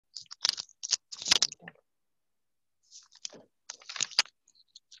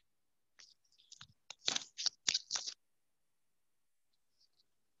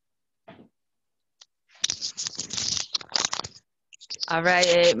All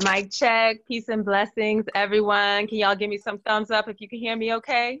right, mic check. Peace and blessings, everyone. Can y'all give me some thumbs up if you can hear me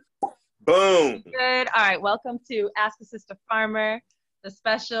okay? Boom. Good. All right, welcome to Ask a Sister Farmer, the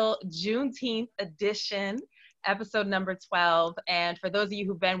special Juneteenth edition, episode number 12. And for those of you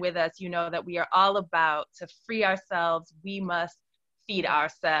who've been with us, you know that we are all about to free ourselves. We must feed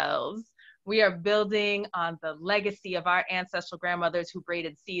ourselves. We are building on the legacy of our ancestral grandmothers who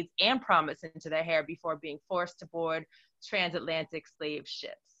braided seeds and promise into their hair before being forced to board transatlantic slave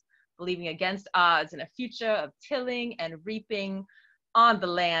ships, believing against odds in a future of tilling and reaping on the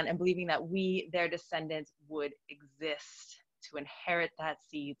land, and believing that we, their descendants, would exist to inherit that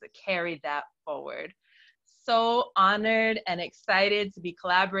seed, to carry that forward. So honored and excited to be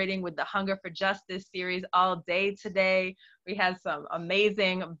collaborating with the Hunger for Justice series all day today. We had some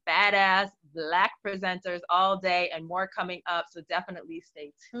amazing, badass Black presenters all day and more coming up, so definitely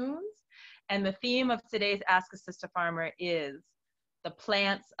stay tuned. And the theme of today's Ask a Sister Farmer is the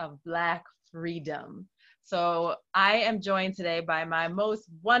plants of Black freedom. So I am joined today by my most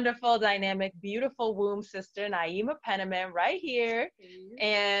wonderful, dynamic, beautiful womb sister, Naima Penniman, right here.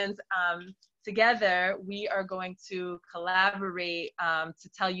 And together, we are going to collaborate to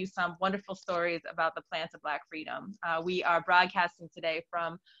tell you some wonderful stories about the plants of Black freedom. We are broadcasting today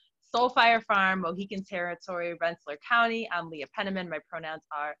from Soulfire Farm, Mohican Territory, Rensselaer County. I'm Leah Penniman. My pronouns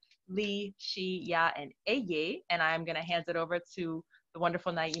are Lee, she, ya, and eye. And I'm going to hand it over to the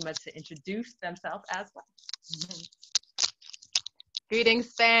wonderful Naima to introduce themselves as well.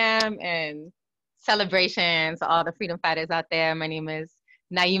 Greetings, fam, and celebrations to all the freedom fighters out there. My name is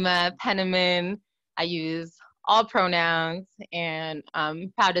Naima Penniman. I use all pronouns, and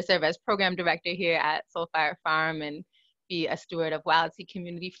I'm proud to serve as program director here at Soulfire Farm and be a steward of Wild Sea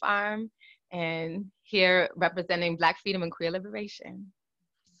Community Farm, and here representing Black freedom and queer liberation.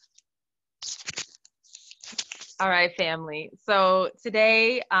 All right, family. So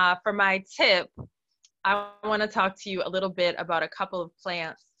today, for my tip, I want to talk to you a little bit about a couple of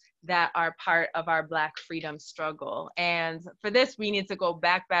plants that are part of our Black freedom struggle. And for this, we need to go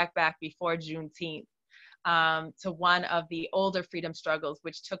back before Juneteenth to one of the older freedom struggles,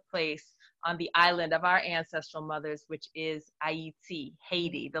 which took place on the island of our ancestral mothers, which is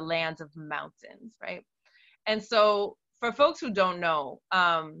Haiti, the land of mountains, right? And so for folks who don't know,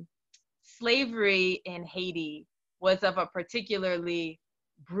 slavery in Haiti was of a particularly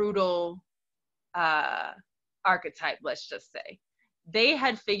brutal archetype, let's just say. They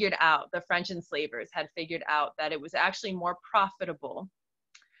had figured out, the French enslavers had figured out that it was actually more profitable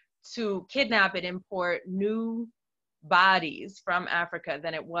to kidnap and import new bodies from Africa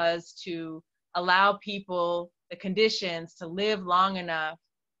than it was to allow people the conditions to live long enough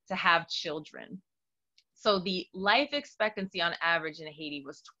to have children. So the life expectancy on average in Haiti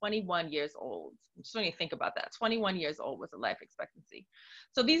was 21 years old. Just when you think about that, 21 years old was the life expectancy.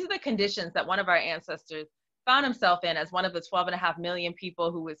 So these are the conditions that one of our ancestors found himself in as one of the 12.5 million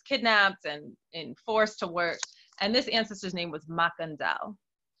people who was kidnapped and forced to work. And this ancestor's name was Makandal.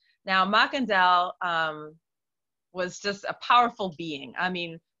 Now, Makandal was just a powerful being. I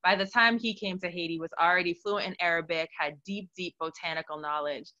mean, by the time he came to Haiti, was already fluent in Arabic, had deep botanical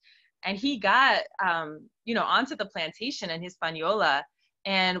knowledge. And he got, onto the plantation in Hispaniola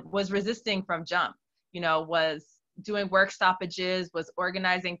and was resisting from jump, was doing work stoppages, was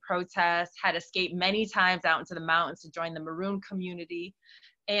organizing protests, had escaped many times out into the mountains to join the Maroon community.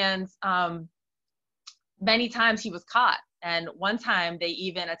 And many times he was caught. And one time they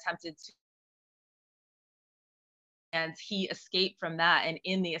even attempted to, and he escaped from that. And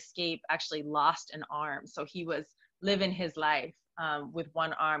in the escape, actually lost an arm. So he was living his life with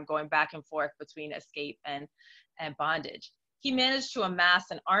one arm, going back and forth between escape and bondage. He managed to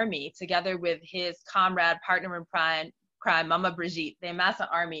amass an army together with his comrade, partner in crime, Mama Brigitte. They amassed an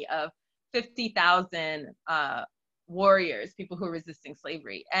army of 50,000 warriors, people who were resisting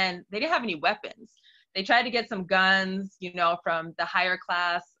slavery. And they didn't have any weapons. They tried to get some guns, from the higher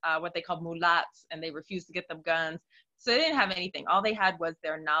class, what they called mulats, and they refused to get them guns. So they didn't have anything. All they had was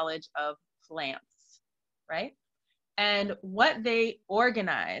their knowledge of plants, right? And what they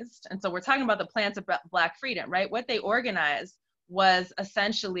organized, and so we're talking about the plants of Black freedom, right? What they organized was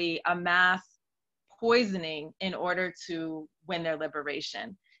essentially a mass poisoning in order to win their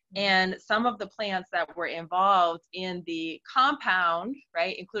liberation. And some of the plants that were involved in the compound,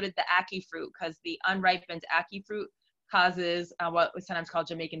 right, included the ackee fruit, because the unripened ackee fruit causes what was sometimes called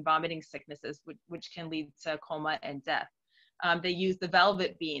Jamaican vomiting sicknesses, which can lead to coma and death. They used the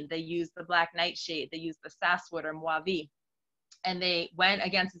velvet bean, they used the black nightshade, they used the sasswood or moavi. And they went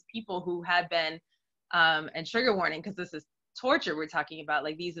against these people who had been, and trigger warning, because this is torture we're talking about,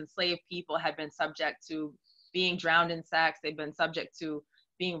 like these enslaved people had been subject to being drowned in sacks. They've been subject to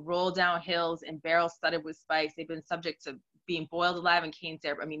being rolled down hills in barrels studded with spikes. They've been subject to being boiled alive in cane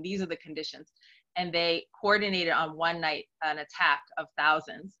syrup. I mean, these are the conditions. And they coordinated on one night an attack of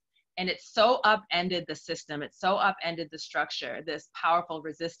thousands. And it so upended the system. It so upended the structure, this powerful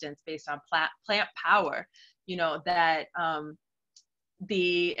resistance based on plant power, you know, that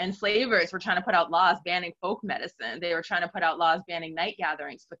the enslavers were trying to put out laws banning folk medicine. They were trying to put out laws banning night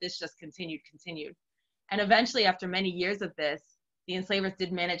gatherings, but this just continued. And eventually, after many years of this, the enslavers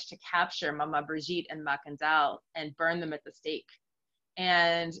did manage to capture Mama Brigitte and Macandal and burn them at the stake.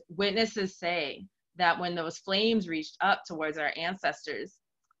 And witnesses say that when those flames reached up towards our ancestors,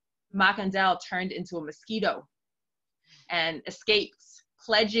 Macandal turned into a mosquito and escaped,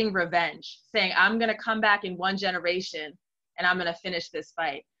 pledging revenge, saying, I'm going to come back in one generation and I'm going to finish this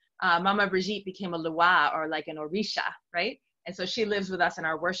fight. Mama Brigitte became a Lua, or like an Orisha, right? And so she lives with us in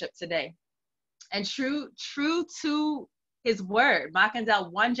our worship today. And true to his word,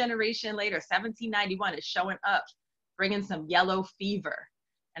 Macandal, one generation later, 1791, is showing up, bringing some yellow fever.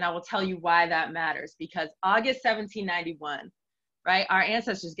 And I will tell you why that matters, because August 1791, right, our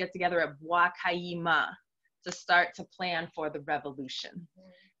ancestors get together at Bois Caïma to start to plan for the revolution.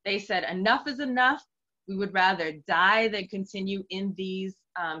 They said, enough is enough. We would rather die than continue in these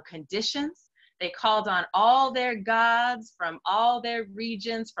conditions. They called on all their gods from all their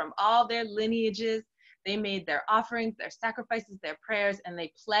regions, from all their lineages. They made their offerings, their sacrifices, their prayers, and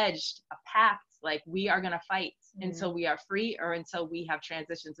they pledged a pact, like, we are going to fight until we are free or until we have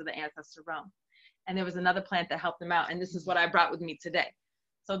transitioned to the ancestor realm. And there was another plant that helped them out, and this is what I brought with me today.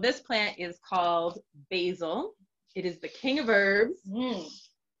 So this plant is called basil. It is the king of herbs.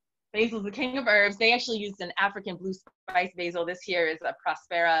 Basil is the king of herbs. They actually used an African blue spice basil. This here is a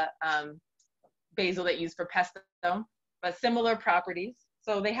Prospera basil that used for pesto, but similar properties.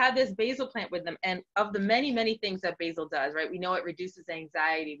 So they had this basil plant with them, and of the many, many things that basil does, right? We know it reduces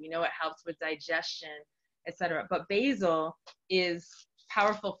anxiety. We know it helps with digestion, etc. But basil is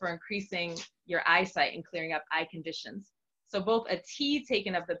powerful for increasing your eyesight and clearing up eye conditions. So both a tea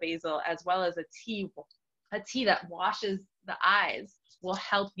taken of the basil as well as a tea that washes the eyes will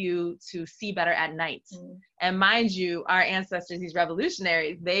help you to see better at night. And mind you, our ancestors, these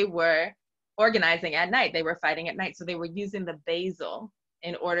revolutionaries, they were organizing at night. They were fighting at night. So they were using the basil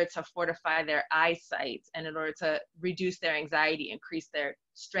in order to fortify their eyesight and in order to reduce their anxiety, increase their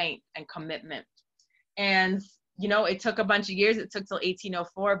strength and commitment. And, you know, it took a bunch of years. It took till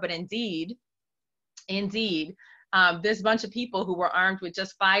 1804, but indeed, this bunch of people who were armed with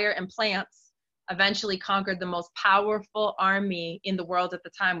just fire and plants eventually conquered the most powerful army in the world at the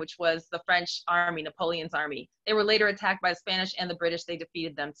time, which was the French army, Napoleon's army. They were later attacked by the Spanish and the British. They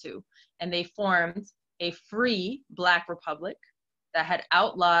defeated them too. And they formed a free Black republic that had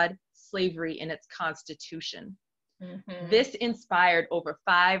outlawed slavery in its constitution. This inspired over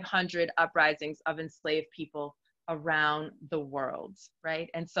 500 uprisings of enslaved people around the world, right?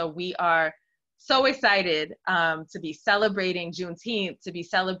 And so we are so excited to be celebrating Juneteenth, to be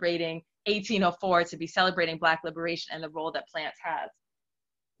celebrating 1804, to be celebrating Black liberation and the role that plants has.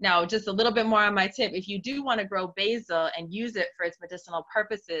 Now, just a little bit more on my tip. If you do want to grow basil and use it for its medicinal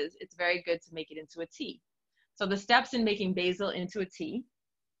purposes, it's very good to make it into a tea. So the steps in making basil into a tea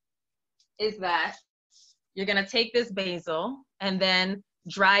is that you're going to take this basil and then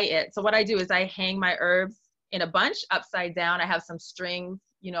dry it. So what I do is I hang my herbs in a bunch upside down. I have some strings,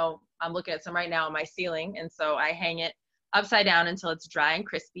 you know, I'm looking at some right now on my ceiling. And so I hang it upside down until it's dry and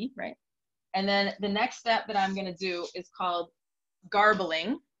crispy, right? And then the next step that I'm going to do is called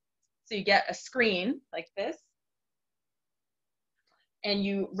garbling. So you get a screen like this, and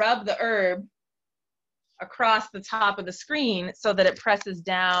you rub the herb across the top of the screen so that it presses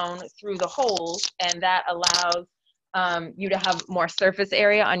down through the holes, and that allows you to have more surface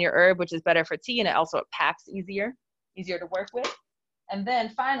area on your herb, which is better for tea, and it also packs easier to work with. And then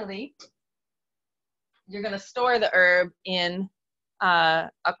finally, you're going to store the herb in a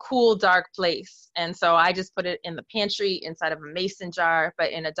cool, dark place. And so I just put it in the pantry inside of a mason jar,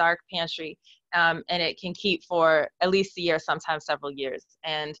 but in a dark pantry, and it can keep for at least a year, sometimes several years.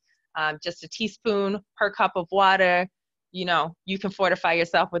 And just a teaspoon per cup of water, you know, you can fortify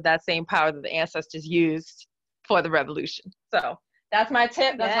yourself with that same power that the ancestors used for the revolution. So that's my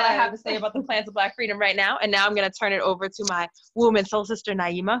tip. That's what I have to say about the plants of Black freedom right now. And now I'm going to turn it over to my womb and soul sister,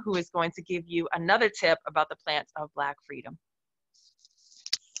 Naima, who is going to give you another tip about the plants of Black freedom.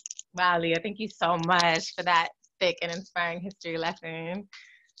 Wow, Leah, thank you so much for that thick and inspiring history lesson.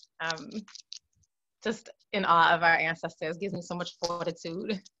 Just in awe of our ancestors. Gives me so much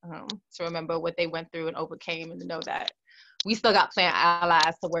fortitude to remember what they went through and overcame, and to know that we still got plant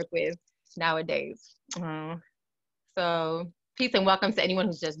allies to work with nowadays. So peace and welcome to anyone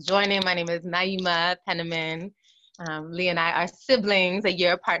who's just joining. My name is Naima Penniman. Leah and I are siblings, a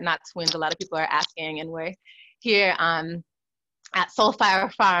year apart, not twins. A lot of people are asking, and we're here at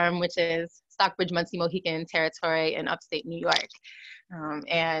Soulfire Farm, which is Stockbridge, Muncie, Mohican territory in upstate New York.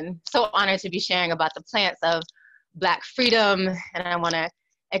 And so honored to be sharing about the plants of Black freedom. And I want to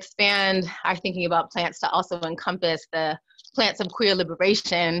expand our thinking about plants to also encompass the plants of queer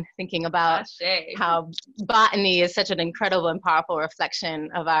liberation, thinking about how botany is such an incredible and powerful reflection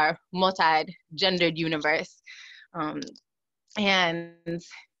of our multi-gendered universe. And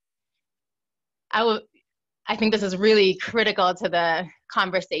I think this is really critical to the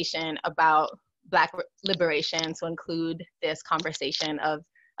conversation about Black liberation, to include this conversation of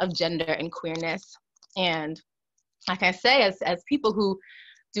gender and queerness. And like I say, as people who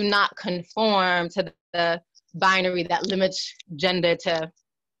do not conform to the binary that limits gender to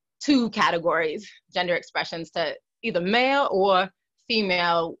two categories, gender expressions to either male or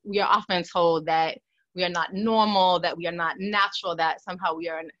female, we are often told that we are not normal, that we are not natural, that somehow we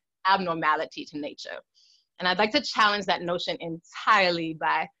are an abnormality to nature. And I'd like to challenge that notion entirely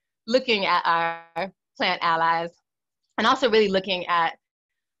by looking at our plant allies and also really looking at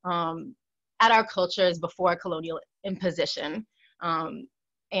our cultures before colonial imposition,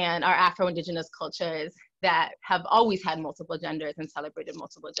 and our Afro-Indigenous cultures that have always had multiple genders and celebrated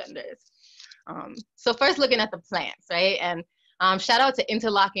multiple genders. So first looking at the plants, right? And shout out to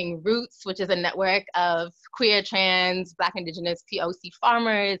Interlocking Roots, which is a network of queer, trans, Black, Indigenous, POC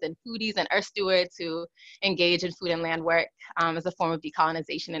farmers and foodies and earth stewards who engage in food and land work as a form of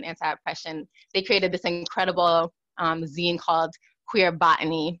decolonization and anti-oppression. They created this incredible zine called Queer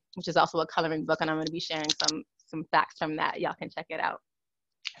Botany, which is also a coloring book, and I'm going to be sharing some facts from that. Y'all can check it out.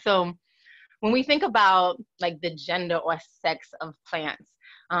 So when we think about like the gender or sex of plants,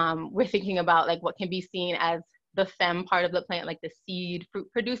 we're thinking about like what can be seen as the femme part of the plant, like the seed fruit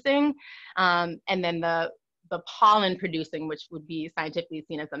producing, and then the pollen producing, which would be scientifically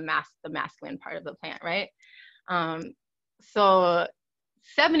seen as the masculine part of the plant, right? So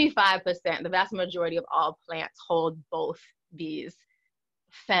 75%, the vast majority of all plants hold both these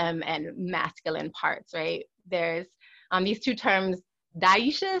femme and masculine parts, right? There's these two terms,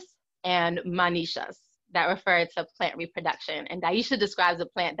 dioecious and monoecious, that refer to plant reproduction. And dioecious describes a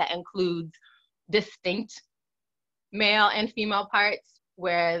plant that includes distinct male and female parts,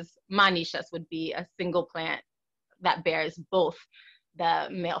 whereas monoecious would be a single plant that bears both the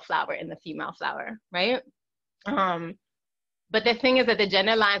male flower and the female flower, right? But the thing is that the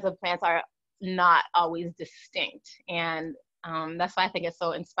gender lines of plants are not always distinct. And that's why I think it's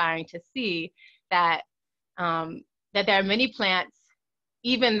so inspiring to see that, that there are many plants,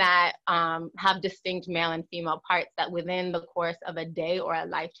 even that have distinct male and female parts, that within the course of a day or a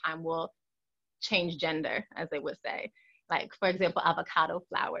lifetime will change gender, as they would say. Like, for example, avocado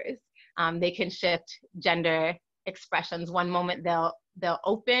flowers. They can shift gender expressions. One moment they'll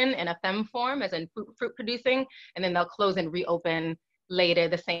open in a femme form, as in fruit producing, and then they'll close and reopen later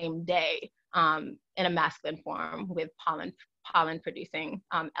the same day in a masculine form with pollen producing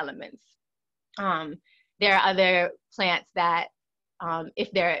elements. There are other plants that,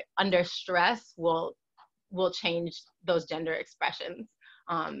 if they're under stress, will change those gender expressions,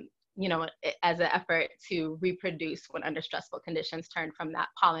 you know, as an effort to reproduce when under stressful conditions, turn from that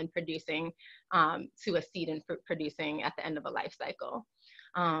pollen producing to a seed and fruit producing at the end of a life cycle.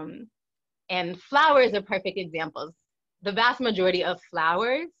 And flowers are perfect examples. The vast majority of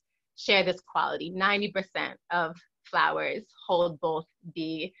flowers share this quality. 90% of flowers hold both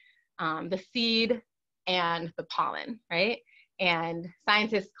the seed and the pollen, right? And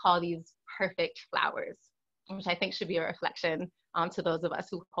scientists call these perfect flowers, which I think should be a reflection to those of us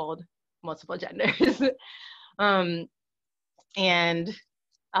who hold multiple genders. And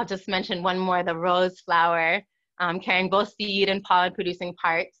I'll just mention one more, the rose flower, carrying both seed and pollen producing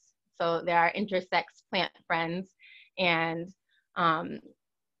parts. So there are intersex plant friends, and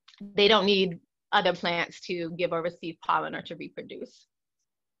they don't need other plants to give or receive pollen or to reproduce.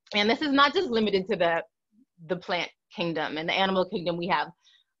 And this is not just limited to the plant kingdom. In the animal kingdom, we have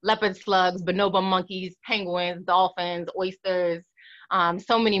leopard slugs, bonobo monkeys, penguins, dolphins, oysters,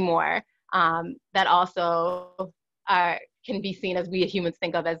 so many more that also can be seen as we humans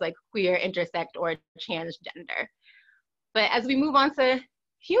think of as like queer, intersex, or transgender. But as we move on to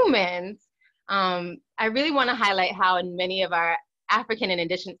humans, I really want to highlight how in many of our African and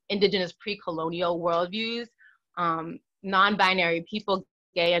indigenous pre-colonial worldviews, non-binary people,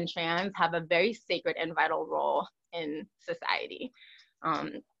 gay and trans, have a very sacred and vital role in society.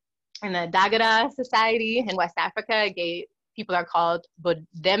 In the Dagara society in West Africa, gay people are called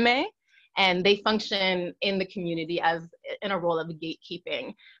Bodeme, And they function in the community as in a role of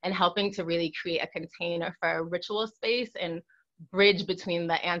gatekeeping and helping to really create a container for a ritual space and bridge between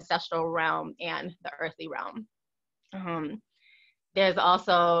the ancestral realm and the earthly realm. There's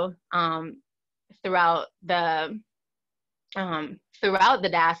also throughout the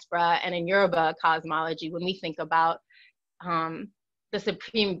diaspora and in Yoruba cosmology, when we think about the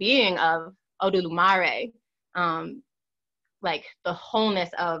supreme being of Odulumare, like the wholeness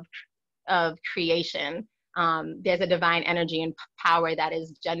of creation, there's a divine energy and power that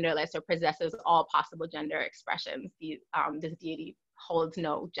is genderless or possesses all possible gender expressions. This deity holds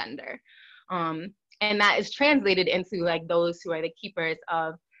no gender. And that is translated into like those who are the keepers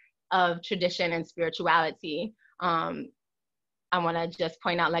of tradition and spirituality. I want to just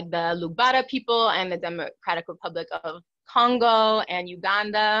point out like the Lubara people and the Democratic Republic of Congo and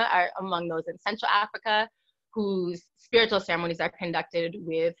Uganda are among those in Central Africa whose spiritual ceremonies are conducted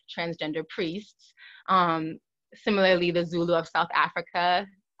with transgender priests. Similarly, the Zulu of South Africa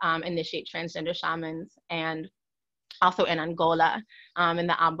initiate transgender shamans, and also in Angola, in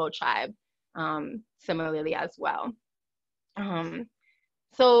the Ambo tribe, similarly as well.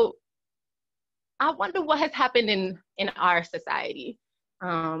 So I wonder what has happened in our society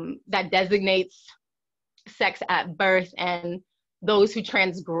that designates sex at birth, and those who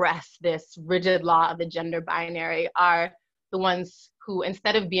transgress this rigid law of the gender binary are the ones who,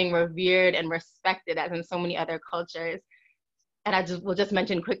 instead of being revered and respected as in so many other cultures, and I will just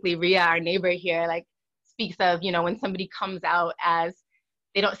mention quickly, Ria, our neighbor here, like speaks of, you know, when somebody comes out as,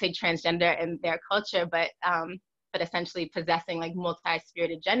 they don't say transgender in their culture, but essentially possessing like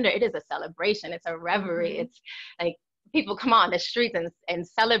multi-spirited gender, it is a celebration, it's a reverie, it's like people come out on the streets and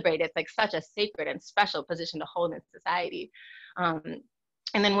celebrate. It's like such a sacred and special position to hold in society. And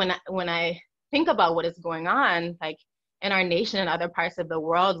then when I think about what is going on, like in our nation and other parts of the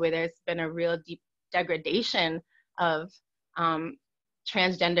world where there's been a real deep degradation of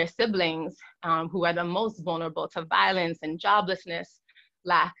transgender siblings who are the most vulnerable to violence and joblessness,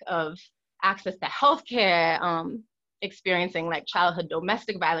 lack of access to healthcare, experiencing like childhood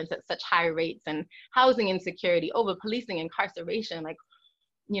domestic violence at such high rates, and housing insecurity, over policing, incarceration, like,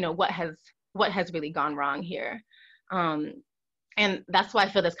 you know, what has really gone wrong here? And that's why I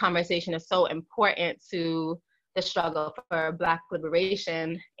feel this conversation is so important to the struggle for Black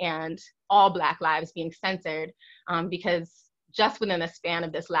liberation and all Black lives being centered, because just within the span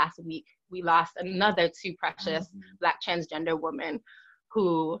of this last week, we lost another two precious Black transgender women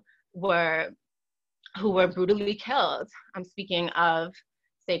who were brutally killed. I'm speaking of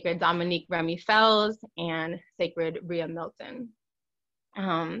Sacred Dominique Remy Fells and Sacred Rhea Milton.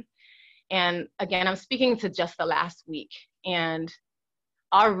 And again, I'm speaking to just the last week. And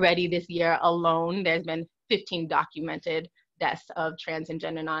already this year alone, there's been 15 documented deaths of trans and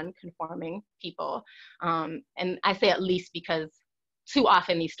gender non-conforming people. And I say at least because too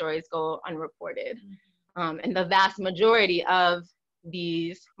often these stories go unreported. And the vast majority of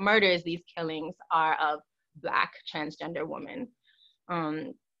these murders, these killings, are of Black transgender women.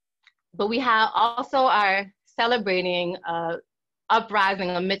 But we also are celebrating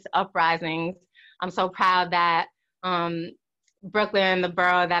uprising amidst uprisings. I'm so proud that Brooklyn, the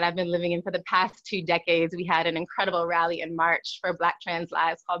borough that I've been living in for the past 2 decades, we had an incredible rally and march for Black trans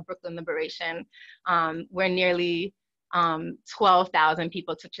lives called Brooklyn Liberation, where nearly 12,000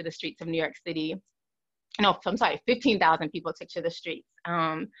 people took to the streets of New York City. No, I'm sorry, 15,000 people took to the streets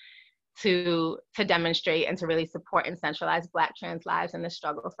to demonstrate and to really support and centralize Black trans lives in the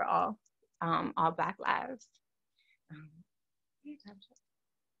struggle for all Black lives.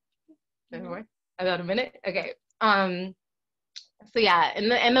 About a minute? Okay. So yeah,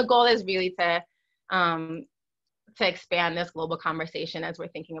 and the goal is really to expand this global conversation as we're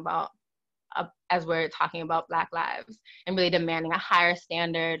thinking about, as we're talking about Black lives, and really demanding a higher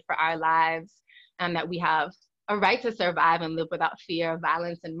standard for our lives, and that we have a right to survive and live without fear of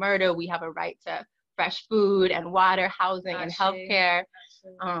violence and murder. We have a right to fresh food and water, housing, and healthcare.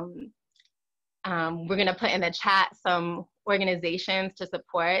 We're gonna put in the chat some organizations to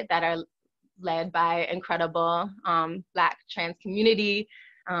support that are led by incredible Black trans community.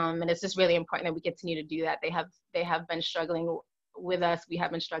 And it's just really important that we continue to do that. They have been struggling with us. We have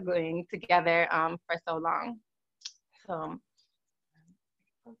been struggling together for so long. So,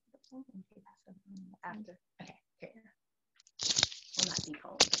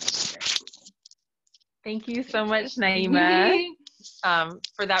 Thank you so much, Naima,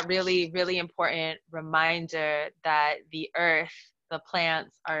 for that really, really important reminder that the earth, the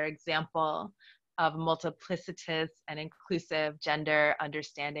plants, are an example of multiplicitous and inclusive gender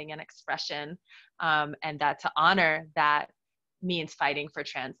understanding and expression, and that to honor that means fighting for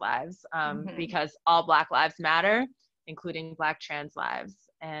trans lives, because all Black lives matter, including Black trans lives.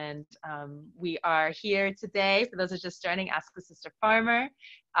 And we are here today, for those who are just joining, Ask a Sister Farmer.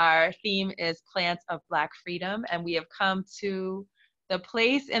 Our theme is Plants of Black Freedom, and we have come to the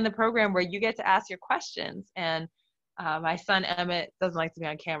place in the program where you get to ask your questions. And my son Emmett doesn't like to be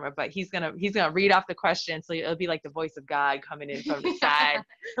on camera, but he's gonna read off the questions, so it'll be like the voice of God coming in from the side.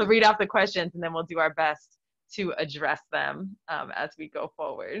 He'll read off the questions, and then we'll do our best to address them as we go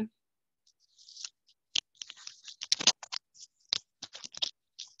forward.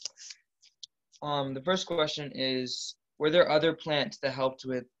 The first question is, were there other plants that helped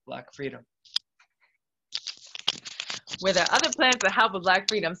with Black freedom? Were there other plants that help with Black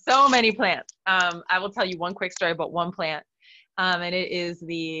freedom? So many plants. I will tell you one quick story about one plant, and it is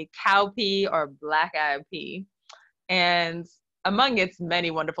the cowpea or black-eyed pea. And among its many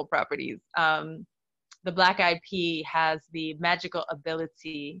wonderful properties, the black-eyed pea has the magical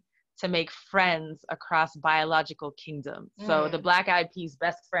ability to make friends across biological kingdoms. So the black-eyed pea's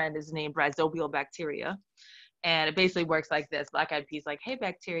best friend is named rhizobial bacteria. And it basically works like this. Black-eyed pea's like, hey,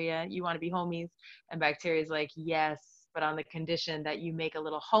 bacteria, you want to be homies? And bacteria's like, yes, but on the condition that you make a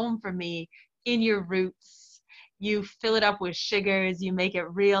little home for me in your roots. You fill it up with sugars, you make it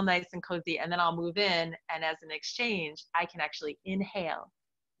real nice and cozy, and then I'll move in. And as an exchange, I can actually inhale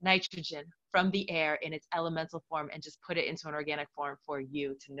nitrogen from the air in its elemental form and just put it into an organic form for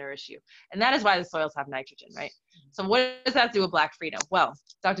you to nourish you. And that is why the soils have nitrogen, right? So what does that do with Black freedom? Well,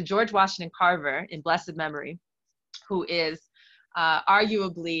 Dr. George Washington Carver, in blessed memory, who is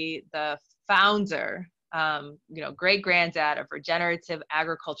arguably the founder, great-granddad of regenerative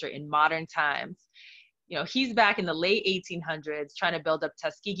agriculture in modern times. He's back in the late 1800s trying to build up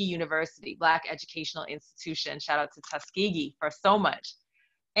Tuskegee University, Black educational institution. Shout out to Tuskegee for so much.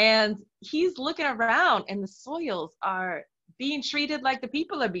 And he's looking around and the soils are being treated like the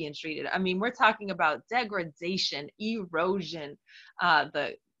people are being treated. I mean, we're talking about degradation, erosion,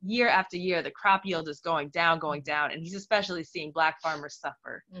 the year after year, the crop yield is going down, and he's especially seeing Black farmers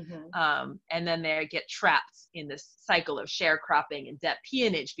suffer. And then they get trapped in this cycle of sharecropping and debt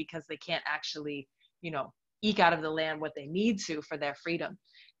peonage because they can't actually, eke out of the land what they need to for their freedom.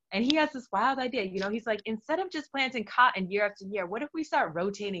 And he has this wild idea, he's like, instead of just planting cotton year after year, what if we start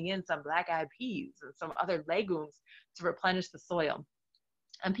rotating in some black-eyed peas and some other legumes to replenish the soil?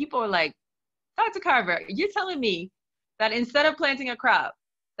 And people are like, Dr. Carver, you're telling me that instead of planting a crop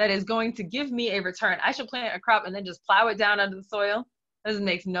that is going to give me a return, I should plant a crop and then just plow it down under the soil? That doesn't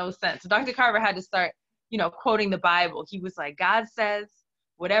make no sense. So Dr. Carver had to start, quoting the Bible. He was like, God says,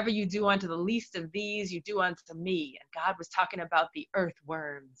 whatever you do unto the least of these, you do unto me. And God was talking about the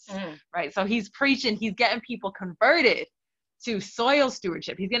earthworms, right? So he's preaching, he's getting people converted to soil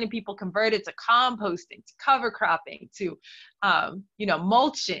stewardship. He's getting people converted to composting, to cover cropping, to,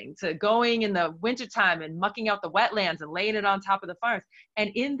 mulching, to going in the wintertime and mucking out the wetlands and laying it on top of the farms.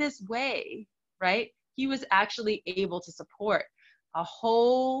 And in this way, right, he was actually able to support a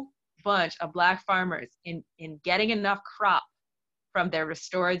whole bunch of Black farmers in getting enough crop from their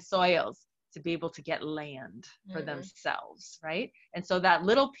restored soils to be able to get land for themselves, right? And so that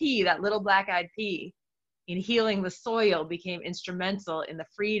little pea, that little black-eyed pea, in healing the soil became instrumental in the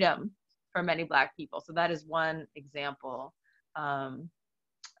freedom for many Black people. So that is one example of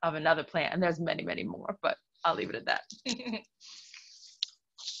another plant. And there's many, many more, but I'll leave it at that.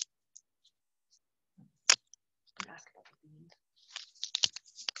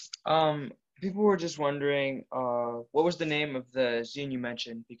 People were just wondering, what was the name of the zine you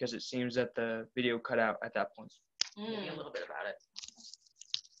mentioned? Because it seems that the video cut out at that point. Maybe a little bit about it.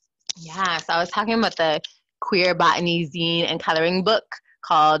 Yeah, so I was talking about the queer botany zine and coloring book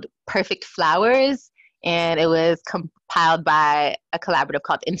called Perfect Flowers, and it was compiled by a collaborative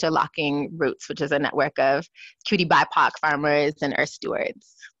called Interlocking Roots, which is a network of cutie BIPOC farmers and earth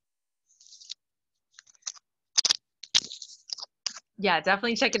stewards. Yeah,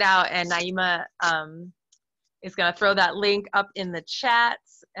 definitely check it out. And Naima is going to throw that link up in the chat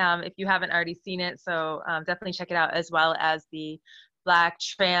if you haven't already seen it. So definitely check it out, as well as the Black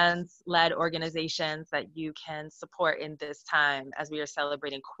trans-led organizations that you can support in this time as we are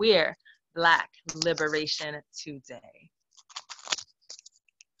celebrating Queer Black Liberation Today.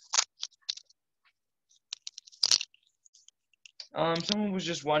 Someone was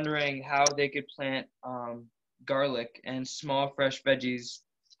just wondering how they could plant garlic and small fresh veggies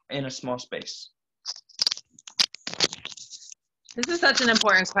in a small space. This is such an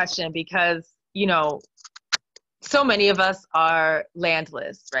important question because, so many of us are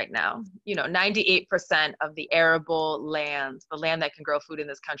landless right now. 98% of the arable land, the land that can grow food in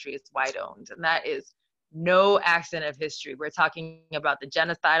this country, is white owned. And that is, no accident of history. We're talking about the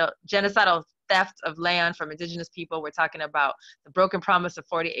genocidal theft of land from indigenous people. We're talking about the broken promise of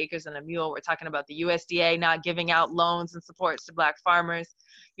 40 acres and a mule. We're talking about the USDA not giving out loans and supports to Black farmers.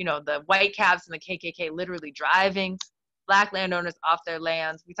 You know, the white caps and the KKK literally driving Black landowners off their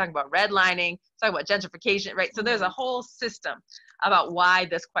lands. We talk about redlining, talk about gentrification, right? So there's a whole system about why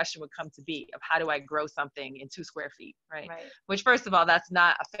this question would come to be of how do I grow something in 2 square feet, right? Which, first of all, that's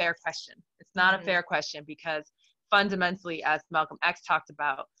not a fair question. It's not a fair question because fundamentally, as Malcolm X talked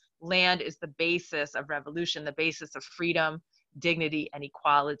about, land is the basis of revolution, the basis of freedom, dignity, and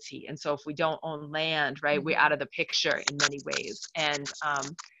equality. And so if we don't own land, right, we're out of the picture in many ways. And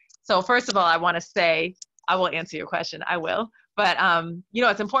so first of all, I want to say, I will answer your question. I will. But, you know,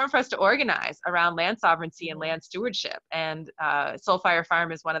 it's important for us to organize around land sovereignty and land stewardship. And Soulfire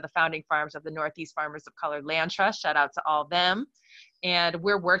Farm is one of the founding farms of the Northeast Farmers of Color Land Trust. Shout out to all them. And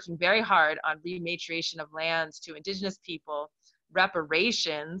we're working very hard on rematriation of lands to indigenous people,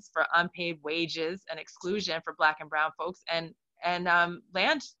 reparations for unpaid wages and exclusion for Black and brown folks, and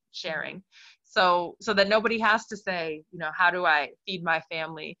land sharing. So that nobody has to say, you know, how do I feed my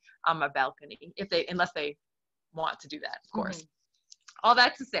family on my balcony, unless they want to do that, of course. All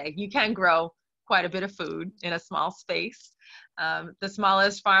that to say, you can grow quite a bit of food in a small space. The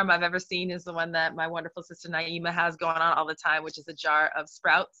smallest farm I've ever seen is the one that my wonderful sister Naima has going on all the time, which is a jar of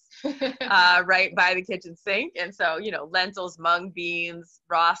sprouts right by the kitchen sink. And so, you know, lentils, mung beans,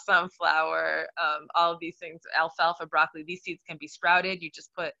 raw sunflower, all of these things, alfalfa, broccoli, these seeds can be sprouted. You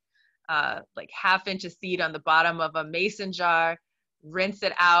just put like 1/2 inch of seed on the bottom of a mason jar, rinse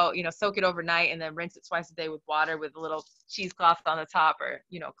it out, you know, soak it overnight, and then rinse it twice a day with water with a little cheesecloth on the top, or,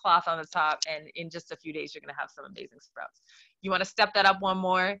 you know, cloth on the top. And in just a few days, you're going to have some amazing sprouts. You want to step that up one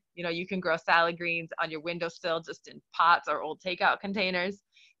more, you know, you can grow salad greens on your windowsill, just in pots or old takeout containers.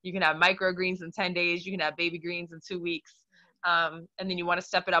 You can have microgreens in 10 days. You can have baby greens in 2 weeks. And then you want to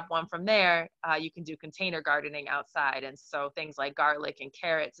step it up one from there. You can do container gardening outside. And so things like garlic and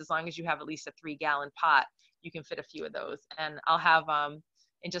carrots, as long as you have at least a 3-gallon pot, you can fit a few of those. And I'll have,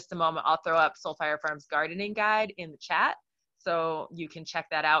 in just a moment, I'll throw up Soulfire Farm's gardening guide in the chat. So you can check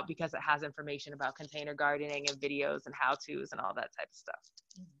that out because it has information about container gardening and videos and how-tos and all that type of stuff.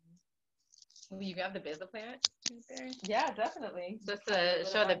 Will you grab the basil plant there? Yeah, definitely. Just to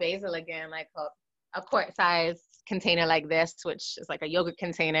show the basil again, like a quart-size container like this, which is like a yogurt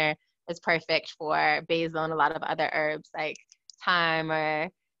container, is perfect for basil and a lot of other herbs like thyme or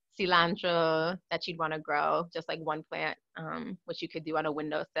cilantro that you'd want to grow, just like one plant, which you could do on a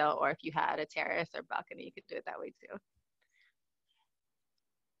windowsill, or if you had a terrace or balcony, you could do it that way too.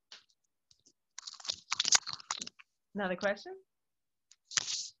 Another question?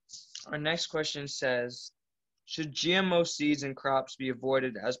 Our next question says, should GMO seeds and crops be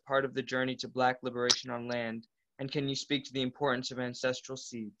avoided as part of the journey to Black liberation on land? And can you speak to the importance of ancestral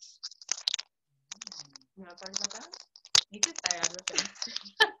seeds? You want to talk about that? You can start with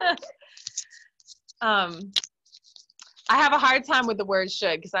I have a hard time with the word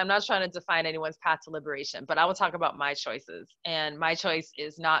should, because I'm not trying to define anyone's path to liberation, but I will talk about my choices. And my choice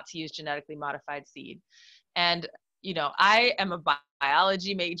is not to use genetically modified seed. And, you know, I am a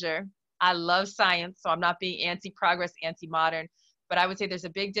biology major. I love science, so I'm not being anti-progress, anti-modern, but I would say there's a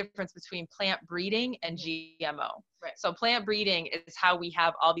big difference between plant breeding and GMO. Right. So plant breeding is how we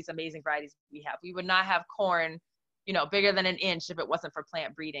have all these amazing varieties we have. We would not have corn, you know, bigger than an inch if it wasn't for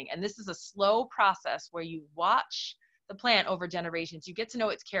plant breeding. And this is a slow process where you watch the plant over generations. You get to know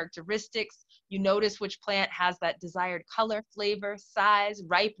its characteristics. You notice which plant has that desired color, flavor, size,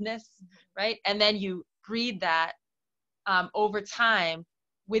 ripeness, right? And then you breed that over time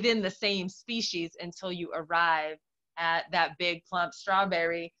within the same species until you arrive at that big plump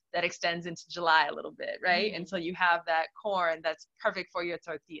strawberry that extends into July a little bit, right? Until you have that corn that's perfect for your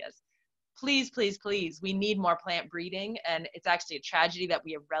tortillas. Please, please, please, we need more plant breeding. And it's actually a tragedy that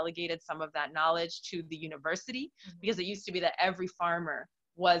we have relegated some of that knowledge to the university, because it used to be that every farmer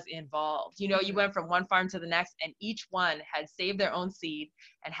was involved. You know, you went from one farm to the next, and each one had saved their own seed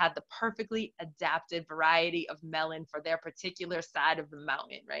and had the perfectly adapted variety of melon for their particular side of the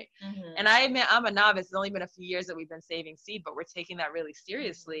mountain, right? And I admit, I'm a novice. It's only been a few years that we've been saving seed, but we're taking that really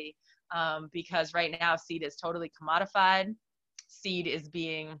seriously, because right now seed is totally commodified. Seed is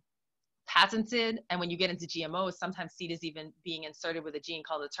being patented, and when you get into GMOs, sometimes seed is even being inserted with a gene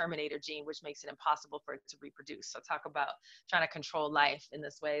called the terminator gene, which makes it impossible for it to reproduce. So talk about trying to control life in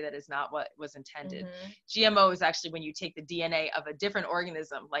this way that is not what was intended. GMO is actually when you take the DNA of a different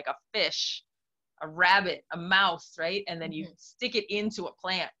organism, like a fish, a rabbit, a mouse, right? And then you stick it into a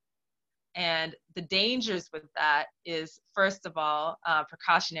plant. And the dangers with that is, first of all,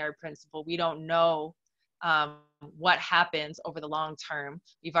 precautionary principle. We don't know what happens over the long term.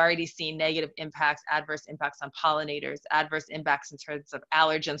 We've already seen negative impacts, adverse impacts on pollinators, adverse impacts in terms of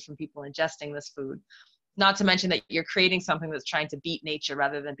allergens from people ingesting this food. Not to mention that you're creating something that's trying to beat nature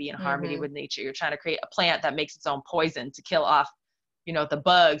rather than be in harmony with nature. You're trying to create a plant that makes its own poison to kill off, the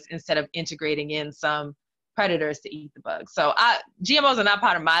bugs, instead of integrating in some predators to eat the bugs. So GMOs are not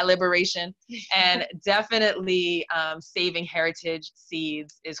part of my liberation, and definitely saving heritage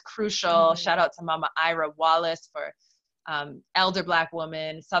seeds is crucial. Shout out to Mama Ira Wallace for elder Black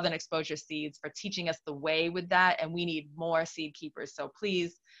woman, Southern Exposure Seeds, for teaching us the way with that. And we need more seed keepers. So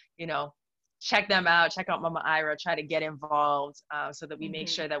please, check them out. Check out Mama Ira. Try to get involved so that we make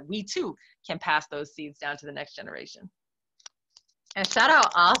sure that we too can pass those seeds down to the next generation. And shout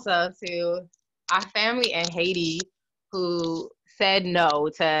out also to our family in Haiti who said no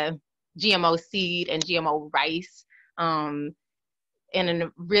to GMO seed and GMO rice in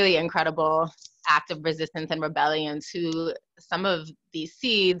a really incredible act of resistance and rebellion to some of these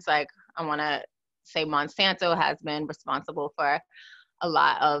seeds. Like, I want to say Monsanto has been responsible for a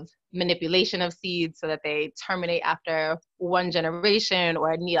lot of manipulation of seeds so that they terminate after one generation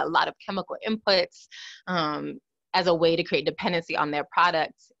or need a lot of chemical inputs as a way to create dependency on their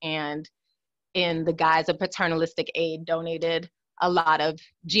products. And in the guise of paternalistic aid, donated a lot of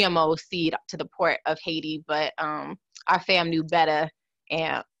GMO seed to the port of Haiti. But our fam knew better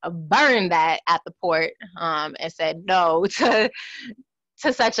and burned that at the port and said no to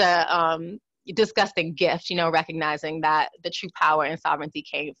such a disgusting gift, recognizing that the true power and sovereignty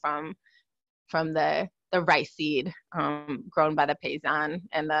came from the rice seed grown by the paysan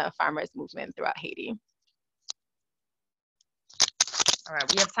and the farmers movement throughout Haiti. All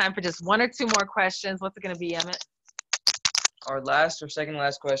right, we have time for just one or two more questions. What's it going to be, Emmett? Our second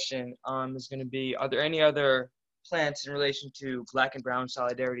last question is going to be, are there any other plants in relation to Black and Brown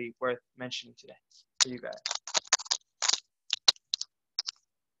solidarity worth mentioning today for you guys?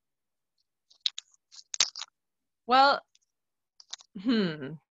 Well,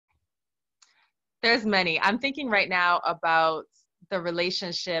 there's many. I'm thinking right now about the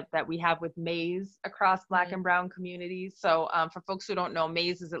relationship that we have with maize across Black and Brown communities. So for folks who don't know,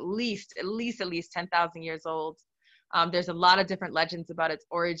 maize is at least 10,000 years old. There's a lot of different legends about its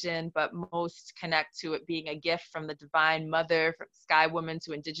origin, but most connect to it being a gift from the Divine Mother, from Sky Woman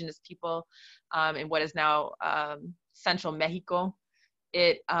to indigenous people in what is now central Mexico.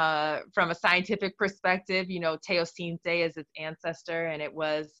 It, from a scientific perspective, Teosinte is its ancestor, and it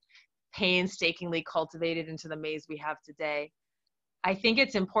was painstakingly cultivated into the maize we have today. I think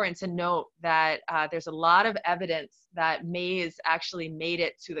it's important to note that there's a lot of evidence that maize actually made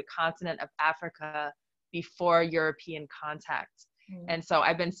it to the continent of Africa before European contact. And so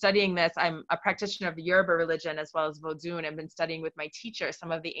I've been studying this. I'm a practitioner of the Yoruba religion as well as Vodou, and I've been studying with my teacher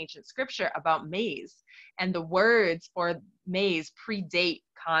some of the ancient scripture about maize. And the words for maize predate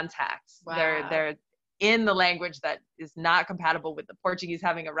contact. Wow. They're in the language that is not compatible with the Portuguese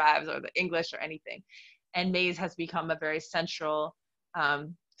having arrived or the English or anything. And maize has become a very central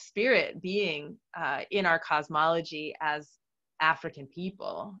spirit being in our cosmology as African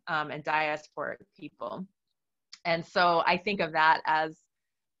people and diasporic people. And so I think of that as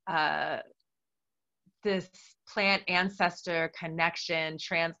this plant ancestor connection,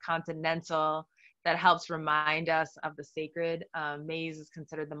 transcontinental, that helps remind us of the sacred. Maize is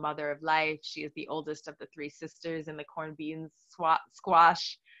considered the mother of life. She is the oldest of the three sisters in the corn beans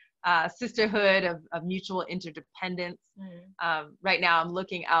squash sisterhood of mutual interdependence. Right now, I'm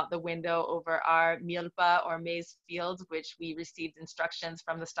looking out the window over our milpa or maize fields, which we received instructions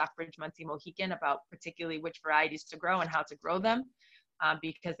from the Stockbridge Muncie Mohican about particularly which varieties to grow and how to grow them,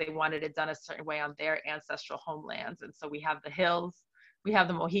 because they wanted it done a certain way on their ancestral homelands. And so we have the hills, we have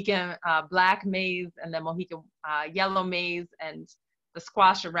the Mohican black maize, and the Mohican yellow maize, and the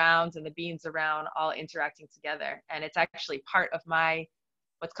squash around and the beans around all interacting together. And it's actually part of my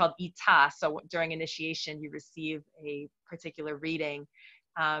what's called ita. So during initiation, you receive a particular reading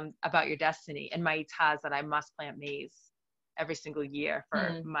about your destiny. And my ita is that I must plant maize every single year for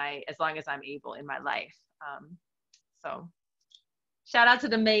as long as I'm able in my life. So shout out to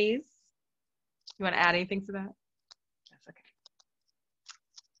the maize. You want to add anything to that? That's okay.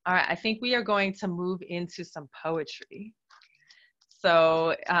 All right, I think we are going to move into some poetry.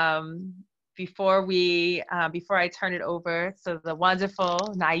 So before I turn it over to the wonderful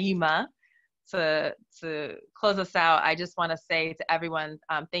Naima to close us out, I just want to say to everyone,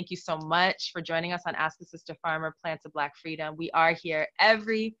 thank you so much for joining us on Ask a Sister Farmer, Plants of Black Freedom. We are here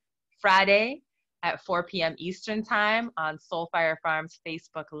every Friday at 4 p.m. Eastern Time on Soulfire Farms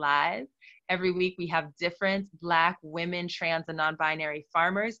Facebook Live. Every week we have different Black women, trans, and non-binary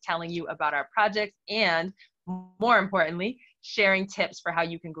farmers telling you about our projects and, more importantly, sharing tips for how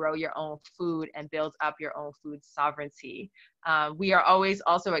you can grow your own food and build up your own food sovereignty. We are always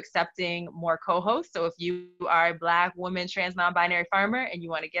also accepting more co-hosts. So if you are a Black woman, trans, non-binary farmer and you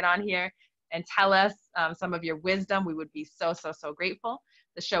want to get on here and tell us some of your wisdom, we would be so, so, so grateful.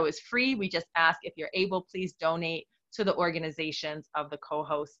 The show is free. We just ask, if you're able, please donate to the organizations of the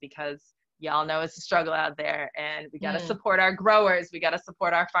co-hosts, because y'all know it's a struggle out there, and we got to support our growers. We got to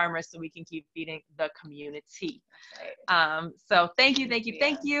support our farmers so we can keep feeding the community. So thank you, thank you,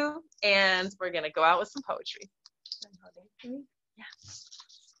 thank you. And we're going to go out with some poetry.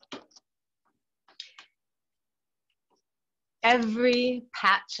 Yeah. Every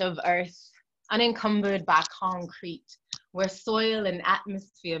patch of earth unencumbered by concrete, where soil and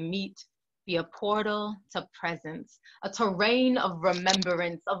atmosphere meet, be a portal to presence, a terrain of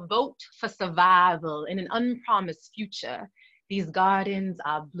remembrance, a vote for survival in an unpromised future. These gardens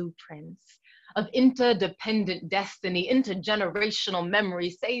are blueprints of interdependent destiny, intergenerational memory,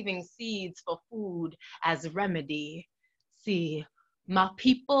 saving seeds for food as remedy. See, my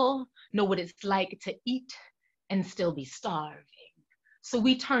people know what it's like to eat and still be starving. So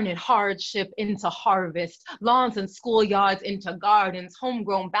we turn in hardship into harvest, lawns and schoolyards into gardens,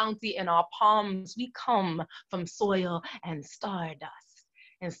 homegrown bounty in our palms. We come from soil and stardust.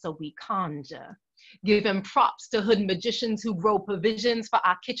 And so we conjure, giving props to hood magicians who grow provisions for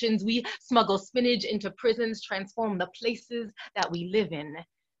our kitchens. We smuggle spinach into prisons, transform the places that we live in,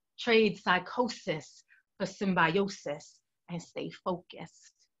 trade psychosis for symbiosis, and stay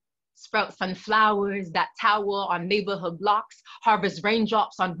focused. Sprout sunflowers that tower on neighborhood blocks, harvest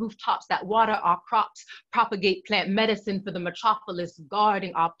raindrops on rooftops that water our crops, propagate plant medicine for the metropolis,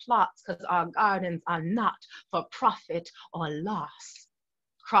 guarding our plots, because our gardens are not for profit or loss.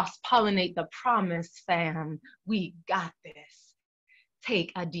 Cross-pollinate the promise, fam. We got this.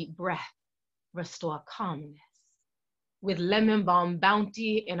 Take a deep breath. Restore calmness. With lemon balm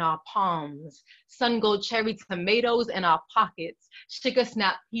bounty in our palms, sun gold cherry tomatoes in our pockets, sugar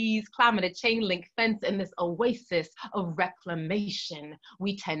snap peas climbing a chain link fence in this oasis of reclamation.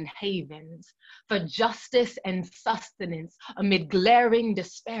 We tend havens for justice and sustenance amid glaring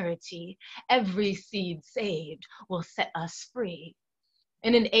disparity. Every seed saved will set us free.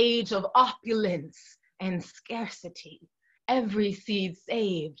 In an age of opulence and scarcity, every seed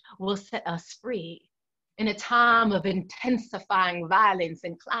saved will set us free. In a time of intensifying violence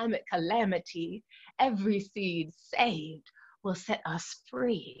and climate calamity, every seed saved will set us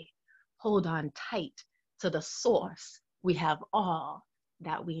free. Hold on tight to the source. We have all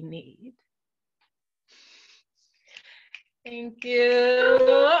that we need. Thank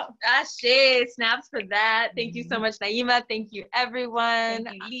you. Ashe, snaps for that. Thank you so much, Naima. Thank you, everyone.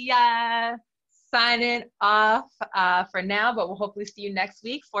 Thank you, Leah. Signing off for now, but we'll hopefully see you next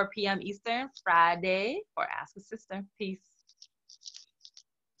week, 4 p.m. Eastern, Friday, for Ask a Sister. Peace.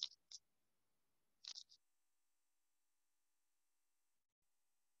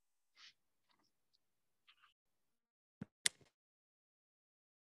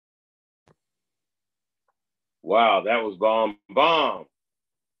 Wow, that was bomb.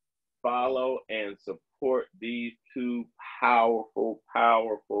 Follow and support these two powerful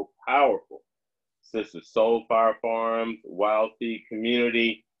Sista Soulfire Farms, Wild Seed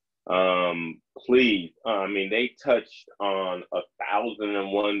Community. Please, they touched on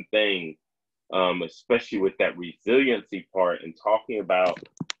 1,001 things, especially with that resiliency part and talking about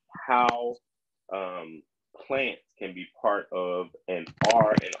how plants can be part of and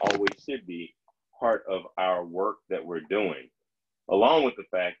are and always should be part of our work that we're doing, along with the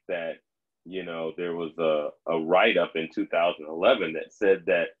fact that, there was a write-up in 2011 that said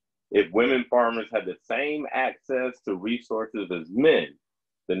that if women farmers had the same access to resources as men,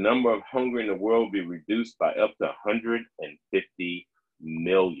 the number of hungry in the world would be reduced by up to 150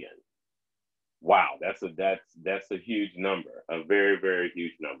 million. Wow, that's a huge number, a very, very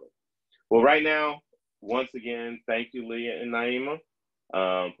huge number. Well, right now, once again, thank you, Leah and Naima,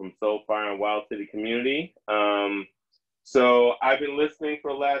 from Soulfire and Wild City Community. So I've been listening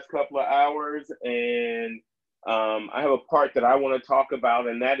for the last couple of hours, and I have a part that I want to talk about,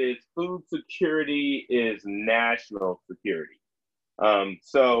 and that is food security is national security.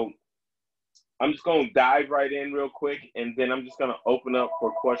 So I'm just going to dive right in real quick, and then I'm just going to open up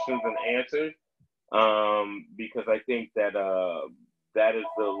for questions and answers, because I think that that is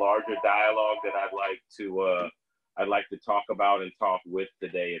the larger dialogue that I'd like to talk about and talk with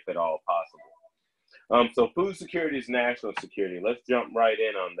today, if at all possible. So food security is national security. Let's jump right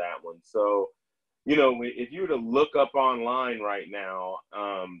in on that one. So you know, if you were to look up online right now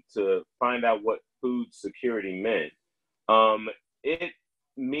to find out what food security meant, it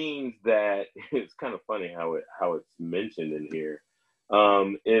means that it's kind of funny how it's mentioned in here,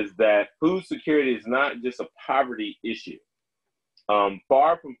 is that food security is not just a poverty issue.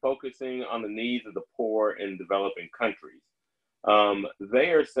 Far from focusing on the needs of the poor in developing countries, they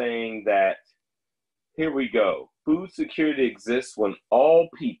are saying that, here we go, food security exists when all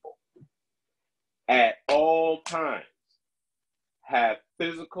people at all times have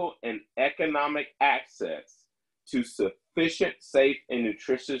physical and economic access to sufficient, safe, and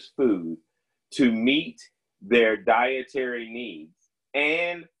nutritious food to meet their dietary needs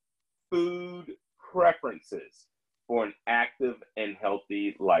and food preferences for an active and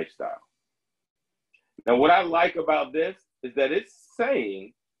healthy lifestyle. Now, what I like about this is that it's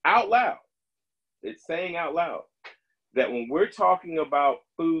saying out loud that when we're talking about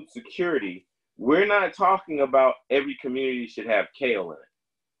food security, we're not talking about every community should have kale in it.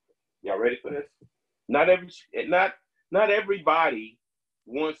 Y'all ready for this? Not everybody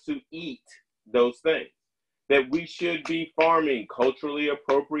wants to eat those things. That we should be farming culturally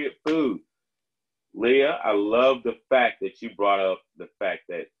appropriate food. Leah, I love the fact that you brought up the fact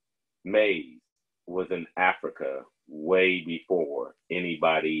that maize was in Africa way before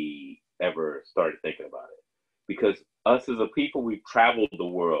anybody ever started thinking about it. Because us as a people, we've traveled the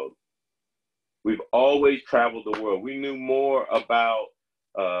world. We've always traveled the world. We knew more about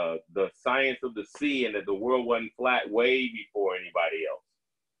the science of the sea and that the world wasn't flat way before anybody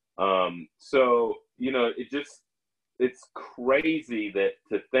else. So, you know, it's crazy that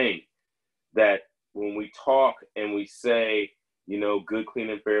to think that when we talk and we say, you know, good, clean,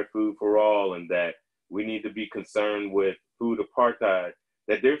 and fair food for all, and that we need to be concerned with food apartheid,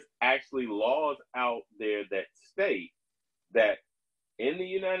 that there's actually laws out there that state that in the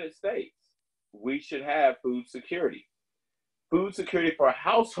United States, we should have food security. Food security for a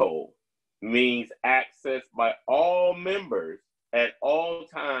household means access by all members at all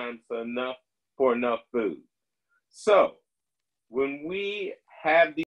times for enough food. So when we have these